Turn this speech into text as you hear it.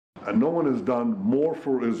And no one has done more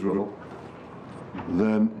for Israel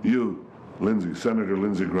than you, Lindsey, Senator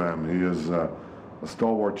Lindsey Graham. He is a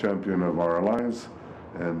stalwart champion of our alliance,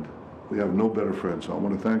 and we have no better friend. So I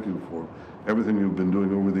want to thank you for everything you've been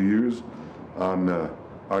doing over the years on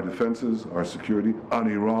our defenses, our security,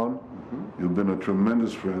 on Iran. You've been a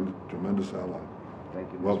tremendous friend, tremendous ally.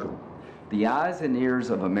 Thank you. Welcome. The eyes and ears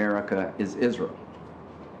of America is Israel.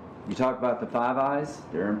 You talk about the Five Eyes,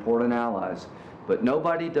 they're important allies, but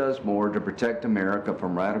nobody does more to protect America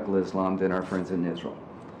from radical Islam than our friends in Israel.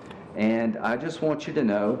 And I just want you to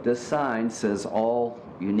know, this sign says all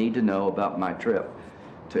you need to know about my trip.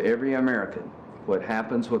 To every American, what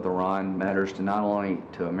happens with Iran matters to not only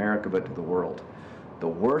to America, but to the world. The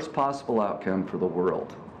worst possible outcome for the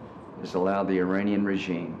world is to allow the Iranian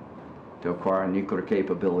regime to acquire nuclear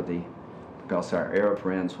capability, because our Arab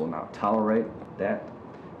friends will not tolerate that.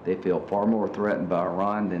 They feel far more threatened by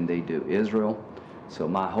Iran than they do Israel. So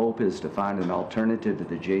my hope is to find an alternative to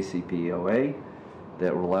the JCPOA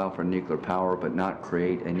that will allow for nuclear power but not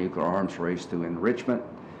create a nuclear arms race through enrichment.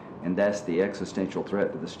 And that's the existential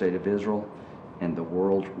threat to the state of Israel and the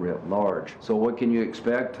world writ large. So what can you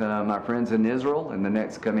expect, my friends in Israel, in the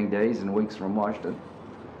next coming days and weeks from Washington?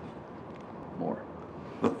 More.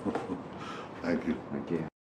 Thank you. Thank you.